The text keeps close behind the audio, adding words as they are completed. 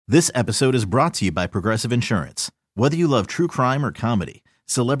This episode is brought to you by Progressive Insurance. Whether you love true crime or comedy,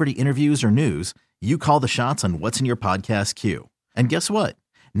 celebrity interviews or news, you call the shots on what's in your podcast queue. And guess what?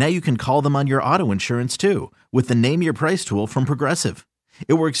 Now you can call them on your auto insurance too with the Name Your Price tool from Progressive.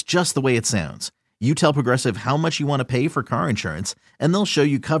 It works just the way it sounds. You tell Progressive how much you want to pay for car insurance, and they'll show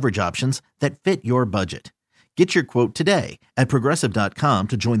you coverage options that fit your budget. Get your quote today at Progressive.com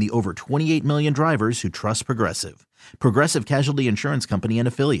to join the over 28 million drivers who trust Progressive. Progressive Casualty Insurance Company and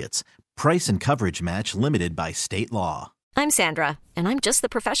Affiliates. Price and coverage match limited by state law. I'm Sandra, and I'm just the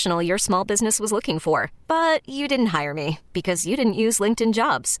professional your small business was looking for. But you didn't hire me because you didn't use LinkedIn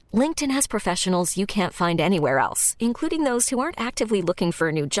Jobs. LinkedIn has professionals you can't find anywhere else, including those who aren't actively looking for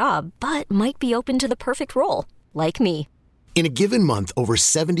a new job, but might be open to the perfect role, like me. In a given month, over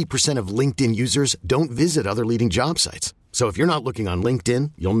 70% of LinkedIn users don't visit other leading job sites. So if you're not looking on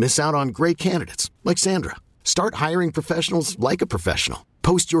LinkedIn, you'll miss out on great candidates like Sandra. Start hiring professionals like a professional.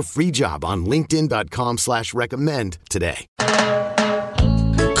 Post your free job on linkedin.com/recommend today.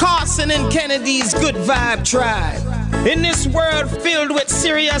 Carson and Kennedy's Good Vibe Tribe. In this world filled with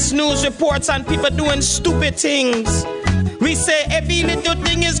serious news reports and people doing stupid things, we say every little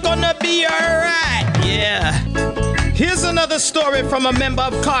thing is gonna be alright. Yeah. Here's another story from a member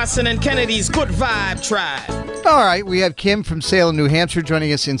of Carson and Kennedy's Good Vibe Tribe. All right, we have Kim from Salem, New Hampshire,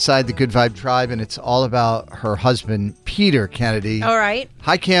 joining us inside the Good Vibe Tribe, and it's all about her husband, Peter Kennedy. All right.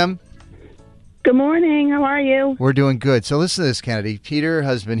 Hi, Kim. Good morning. How are you? We're doing good. So listen to this, Kennedy. Peter, her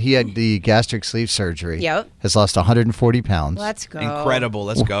husband, he had the gastric sleeve surgery. Yep. Has lost 140 pounds. Let's go. Incredible.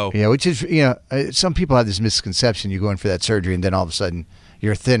 Let's go. Yeah, which is, some people have this misconception. You go in for that surgery, and then all of a sudden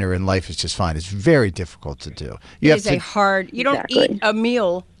you're thinner and life is just fine. It's very difficult to do. You don't eat a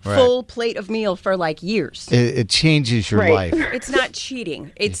meal, full plate of meal for like years. It changes your life. It's not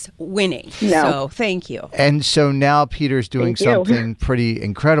cheating. It's winning. No. So thank you. And so now Peter's doing something pretty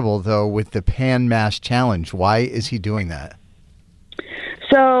incredible, though, with the Pan Mass Challenge. Why is he doing that?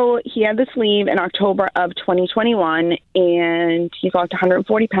 So he had the sleeve in October of 2021, and he's lost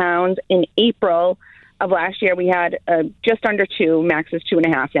 140 pounds. In April of last year, we had just under 2. Max is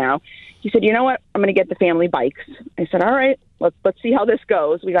 2.5 now. He said, you know what? I'm going to get the family bikes. I said, all right, let's see how this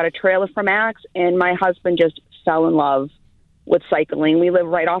goes. We got a trailer for Max, and my husband just fell in love with cycling. We live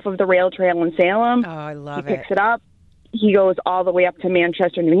right off of the rail trail in Salem. Oh, I love He picks it up. He goes all the way up to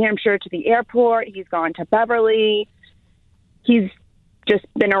Manchester, New Hampshire, to the airport. He's gone to Beverly. He's just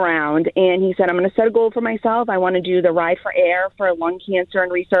been around, and he said, I'm going to set a goal for myself. I want to do the Ride for Air for lung cancer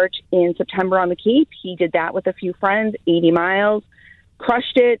and research in September on the Cape. He did that with a few friends, 80 miles,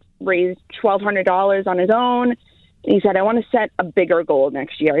 crushed it, raised $1,200 on his own. And he said, I want to set a bigger goal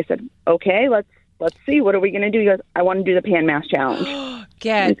next year. I said, okay, let's see. What are we going to do? He goes, I want to do the Pan Mass Challenge.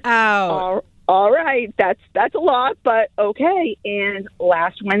 Get out. All right. That's a lot, but okay. And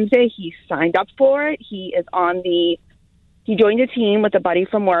last Wednesday, he signed up for it. He joined a team with a buddy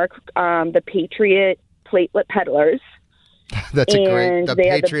from work, the Patriot Platelet Peddlers. That's the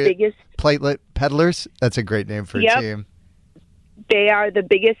Patriot biggest Platelet Peddlers. That's a great name for a team. They are the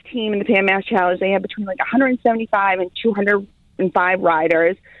biggest team in the Pan Mass Challenge. They have between 175 and 205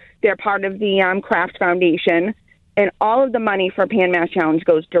 riders. They're part of the Kraft Foundation, and all of the money for Pan Mass Challenge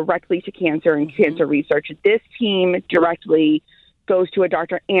goes directly to cancer and cancer research. This team directly goes to a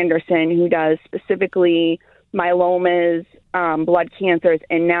Dr. Anderson, who does specifically myelomas, blood cancers,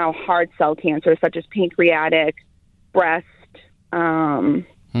 and now hard cell cancers such as pancreatic, breast, things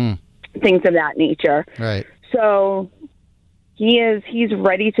of that nature. Right. So he's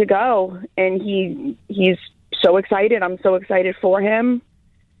ready to go, and he's so excited. I'm so excited for him.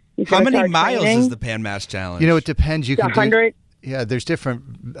 How many miles is the Pan Mass Challenge? It depends. You can 100. There's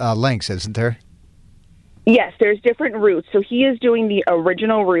different lengths, isn't there? Yes, there's different routes. So he is doing the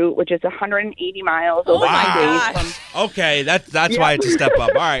original route, which is 180 miles over 9 days. Okay, that's why it's a step up.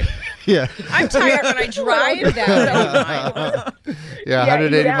 All right. Yeah. I'm tired when I drive that.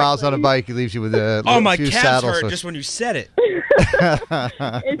 180 miles on a bike. It leaves you with a my few calves saddles. hurt just when you said it.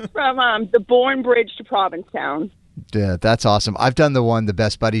 It's from the Bourne Bridge to Provincetown. Yeah, that's awesome. I've done the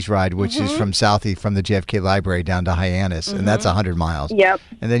Best Buddies ride, which is from Southie, from the JFK Library down to Hyannis, and that's 100 miles. Yep.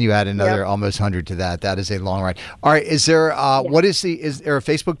 And then you add another almost 100 to that. That is a long ride. All right, is there is there a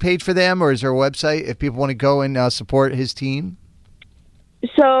Facebook page for them, or is there a website if people want to go and support his team?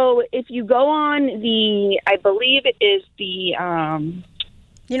 So if you go on I believe it is the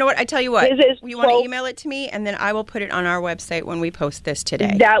You know what? I tell you what. You want to so- email it to me, and then I will put it on our website when we post this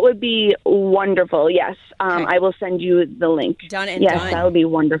today. That would be wonderful. Yes. Okay. I will send you the link. Done and yes, done. that would be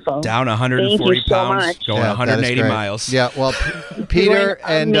wonderful. Down 140 Thank you so pounds, much. going 180 miles. Yeah, well, Peter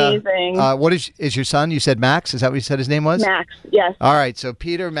and amazing. What is your son? You said Max? Is that what you said his name was? Max, yes. All right, so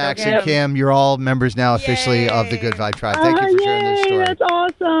Peter, Max, and Kim, you're all members now officially of the Good Vibe Tribe. Thank you for sharing this story. That's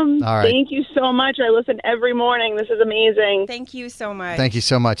awesome. All right. Thank you so much. I listen every morning. This is amazing. Thank you so much. Thank you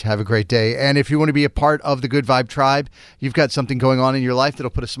so much. Have a great day. And if you want to be a part of the Good Vibe Tribe, you've got something going on in your life that'll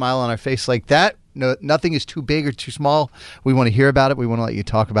put a smile on our face like that. No, nothing is too big or too small. We want to hear about it. We want to let you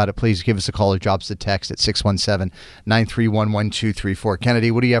talk about it. Please give us a call or drop us a text at 617-931-1234.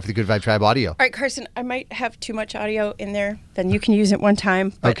 Kennedy, what do you have for the Good Vibe Tribe audio? All right, Carson, I might have too much audio in there. Then you can use it one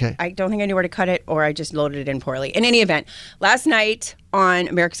time. But Okay. I don't think I knew where to cut it, or I just loaded it in poorly. In any event, last night on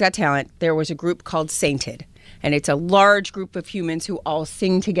America's Got Talent, there was a group called Sainted. And it's a large group of humans who all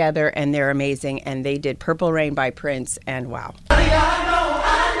sing together, and they're amazing. And they did Purple Rain by Prince, and wow.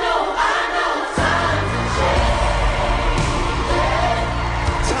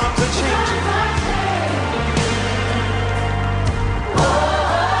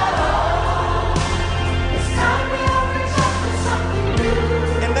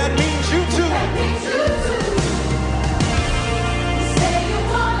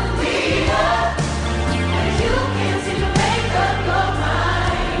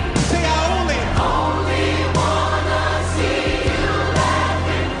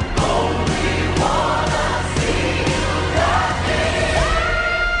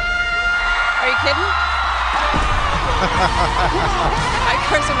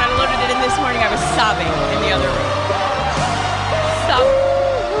 Carson, when I loaded it in this morning, I was sobbing in the other room.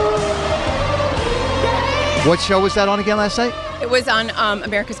 What show was that on again last night? It was on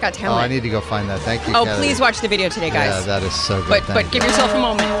America's Got Talent. Oh, I need to go find that. Thank you, Oh, Kennedy. please watch the video today, guys. Yeah, that is so good. But give yourself a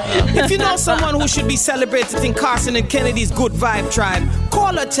moment. If you know someone who should be celebrated in Carson and Kennedy's Good Vibe Tribe,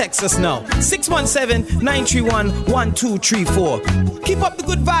 call or text us now. 617-931-1234. Keep up the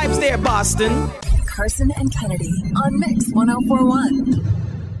good vibes there, Boston. Carson and Kennedy on Mix 104.1.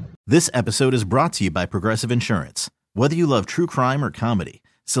 This episode is brought to you by Progressive Insurance. Whether you love true crime or comedy,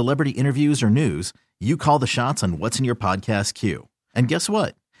 celebrity interviews or news, you call the shots on what's in your podcast queue. And guess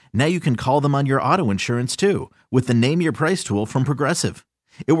what? Now you can call them on your auto insurance too with the Name Your Price tool from Progressive.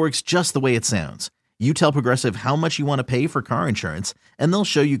 It works just the way it sounds. You tell Progressive how much you want to pay for car insurance, and they'll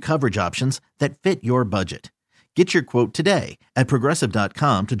show you coverage options that fit your budget. Get your quote today at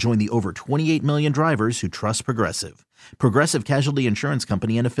Progressive.com to join the over 28 million drivers who trust Progressive. Progressive Casualty Insurance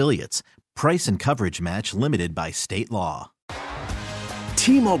Company and Affiliates. Price and coverage match limited by state law.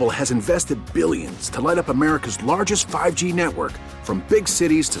 T-Mobile has invested billions to light up America's largest 5G network, from big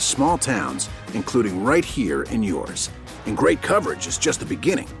cities to small towns, including right here in yours. And great coverage is just the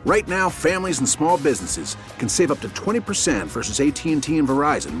beginning. Right now, families and small businesses can save up to 20% versus AT&T and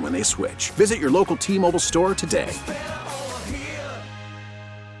Verizon when they switch. Visit your local T-Mobile store today.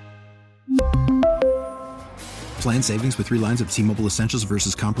 Plan savings with 3 lines of T-Mobile Essentials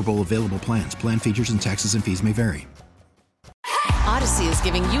versus comparable available plans. Plan features and taxes and fees may vary. Odyssey is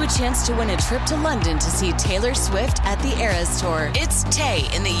giving you a chance to win a trip to London to see Taylor Swift at the Eras Tour. It's Tay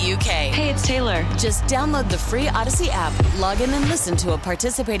in the UK. Hey, it's Taylor. Just download the free Odyssey app, log in and listen to a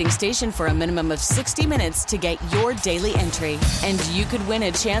participating station for a minimum of 60 minutes to get your daily entry. And you could win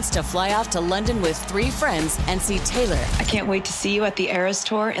a chance to fly off to London with 3 friends and see Taylor. I can't wait to see you at the Eras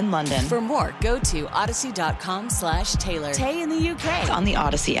Tour in London. For more, go to odyssey.com/Taylor. Tay in the UK. It's on the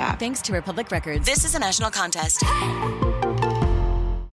Odyssey app. Thanks to Republic Records. This is a national contest.